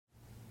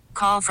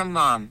Call from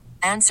mom.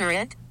 Answer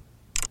it.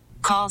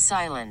 Call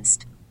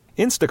silenced.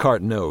 Instacart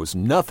knows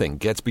nothing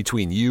gets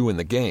between you and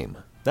the game.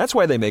 That's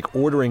why they make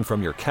ordering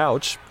from your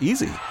couch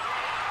easy.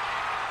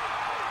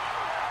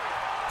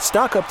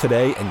 Stock up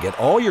today and get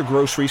all your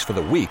groceries for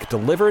the week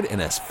delivered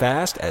in as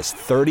fast as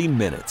 30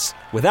 minutes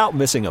without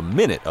missing a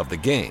minute of the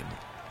game.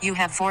 You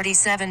have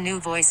 47 new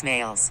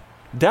voicemails.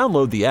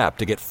 Download the app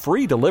to get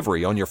free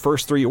delivery on your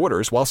first 3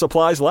 orders while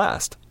supplies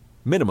last.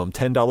 Minimum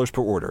 $10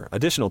 per order.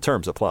 Additional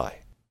terms apply.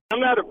 I'm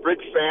not a big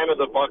fan of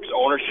the Bucks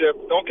ownership.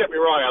 Don't get me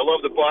wrong. I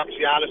love the Bucks,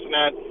 Giannis and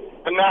that.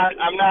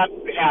 I'm not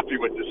happy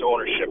with this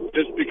ownership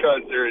just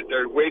because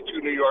they're way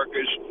too New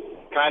Yorkish,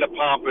 kind of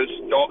pompous.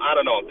 I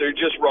don't know. They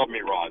just rub me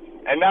wrong.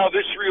 And now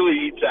this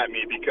really eats at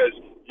me because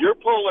you're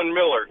pulling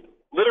Miller,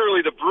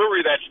 literally the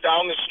brewery that's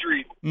down the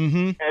street,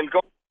 and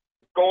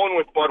going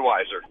with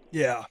Budweiser.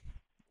 Yeah.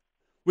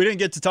 We didn't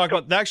get to talk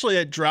about. Actually,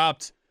 it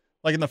dropped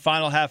like in the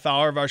final half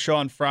hour of our show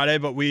on Friday,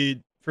 but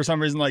we, for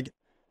some reason, like,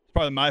 it's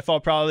probably my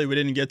fault. Probably we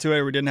didn't get to it,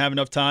 or we didn't have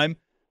enough time.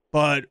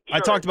 But sure, I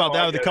talked about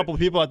that with a couple of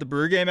people at the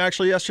Brewer game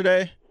actually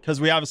yesterday, because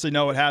we obviously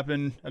know what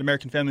happened at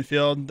American Family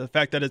Field, the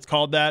fact that it's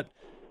called that.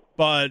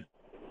 But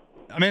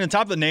I mean, on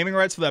top of the naming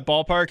rights for that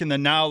ballpark, and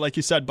then now, like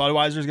you said,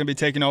 Budweiser is going to be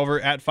taking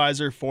over at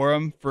Fiserv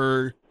Forum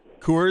for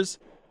Coors.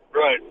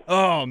 Right.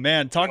 Oh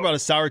man, talk about a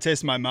sour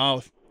taste in my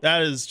mouth.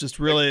 That is just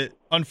really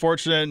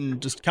unfortunate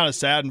and just kind of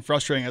sad and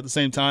frustrating at the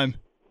same time.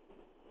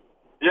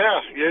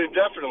 Yeah,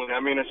 definitely. I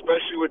mean,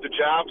 especially with the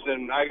jobs,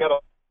 and I got to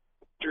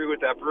agree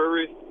with that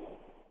brewery.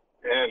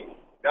 And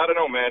I don't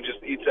know, man,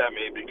 just eats at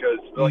me because,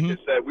 like I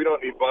said, we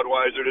don't need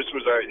Budweiser. This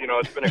was our,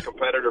 it's been a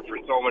competitor for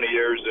so many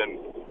years,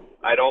 and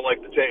I don't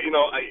like the taste.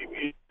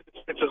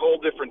 It's a whole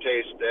different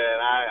taste,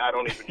 and I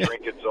don't even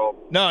drink it. So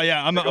no,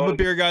 yeah, I'm a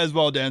beer guy as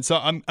well, Dan. So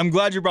I'm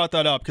glad you brought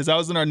that up because that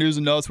was in our news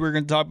and notes. We were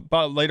going to talk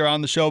about it later on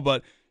in the show,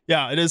 but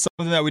yeah, it is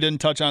something that we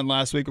didn't touch on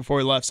last week before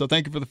we left. So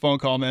thank you for the phone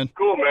call, man.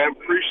 Cool, man.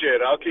 Appreciate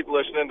it. I'll keep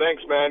listening.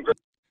 Thanks, man.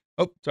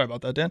 Oh, sorry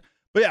about that, Dan.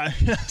 But yeah,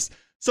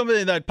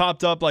 something that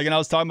popped up, like, and I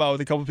was talking about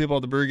with a couple people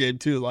at the Brewer game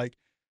too. Like,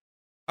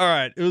 all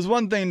right, it was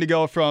one thing to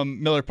go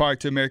from Miller Park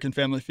to American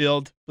Family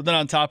Field, but then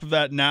on top of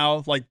that,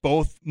 now like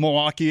both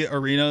Milwaukee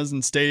arenas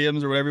and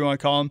stadiums or whatever you want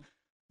to call them,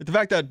 like, the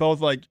fact that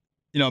both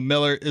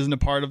Miller isn't a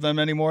part of them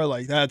anymore,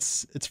 like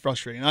it's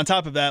frustrating. And on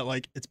top of that,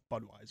 like it's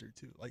Budweiser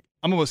too. Like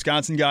I'm a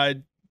Wisconsin guy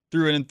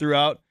through in and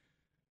throughout,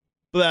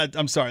 but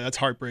I'm sorry, that's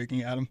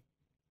heartbreaking, Adam.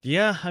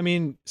 Yeah, I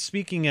mean,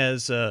 speaking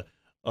as a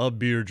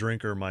beer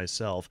drinker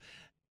myself,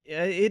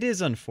 it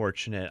is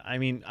unfortunate. I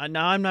mean,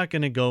 now I'm not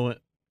going to go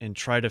and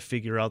try to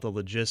figure out the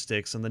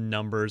logistics and the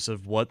numbers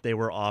of what they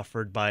were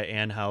offered by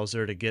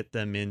Anheuser to get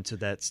them into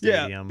that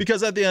stadium. Yeah,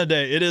 because at the end of the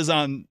day, it is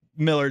on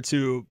Miller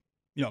to,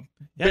 Yeah,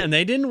 and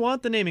they didn't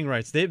want the naming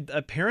rights. They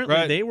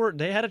apparently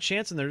they had a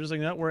chance, and they're just like,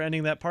 no, we're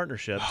ending that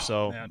partnership. Oh,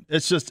 so man.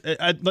 It's just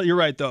you're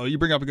right though. You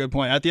bring up a good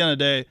point. At the end of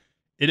the day,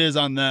 it is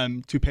on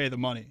them to pay the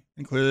money,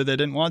 and clearly they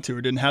didn't want to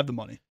or didn't have the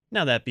money.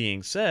 Now, that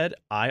being said,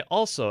 I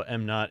also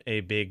am not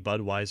a big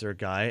Budweiser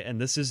guy, and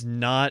this is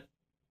not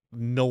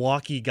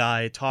Milwaukee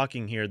guy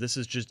talking here. This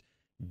is just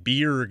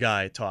beer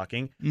guy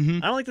talking. I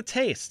don't like the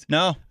taste.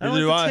 No, I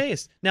don't like the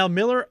taste. Now,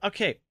 Miller,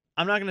 okay,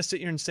 I'm not going to sit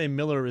here and say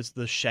Miller is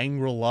the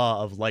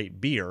Shangri-La of light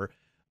beer,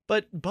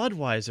 but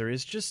Budweiser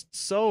is just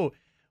so...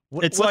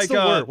 What's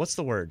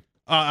the word?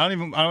 I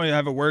don't even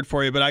have a word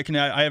for you, but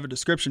I have a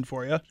description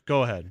for you.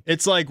 Go ahead.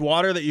 It's like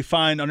water that you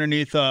find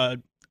underneath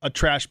a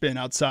trash bin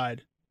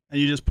outside, and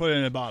you just put it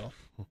in a bottle.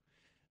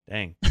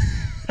 Dang.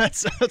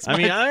 that's my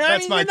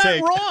you're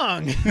take. Not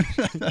wrong.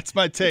 That's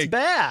my take. It's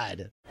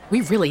bad.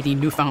 We really need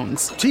new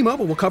phones.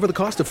 T-Mobile will cover the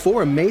cost of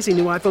 4 amazing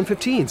new iPhone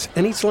 15s,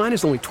 and each line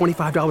is only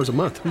 $25 a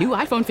month. New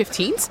iPhone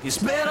 15s? It's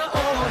better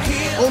over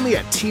here. Only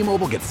at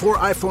T-Mobile, get 4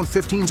 iPhone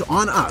 15s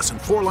on us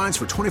and 4 lines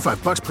for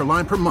 $25 per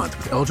line per month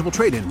with eligible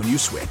trade-in when you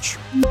switch.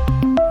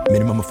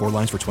 Minimum of 4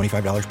 lines for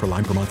 $25 per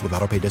line per month with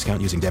autopay discount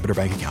using debit or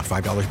bank account.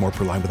 $5 more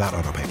per line without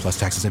autopay, plus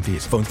taxes and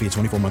fees. Phone fee at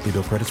 24 monthly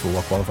bill credits for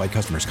well-qualified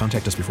customers.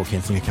 Contact us before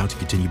canceling account to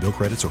continue bill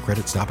credits or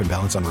credit stop and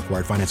balance on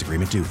required finance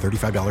agreement due.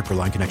 $35 per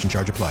line connection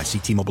charge applies. See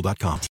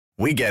T-Mobile.com.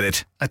 We get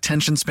it.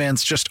 Attention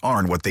spans just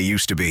aren't what they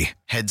used to be.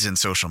 Heads in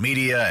social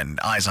media and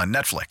eyes on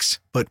Netflix.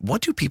 But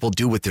what do people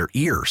do with their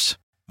ears?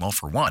 Well,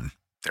 for one,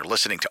 they're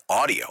listening to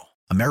audio.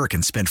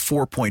 Americans spend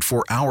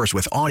 4.4 hours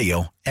with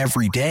audio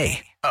every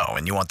day. Oh,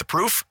 and you want the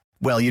proof?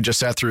 Well, you just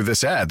sat through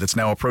this ad that's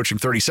now approaching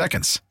 30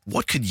 seconds.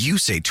 What could you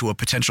say to a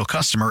potential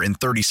customer in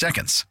 30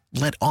 seconds?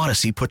 Let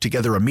Odyssey put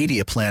together a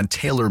media plan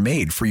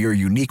tailor-made for your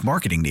unique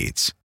marketing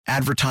needs.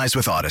 Advertise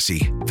with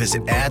Odyssey.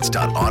 Visit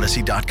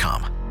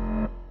ads.odyssey.com.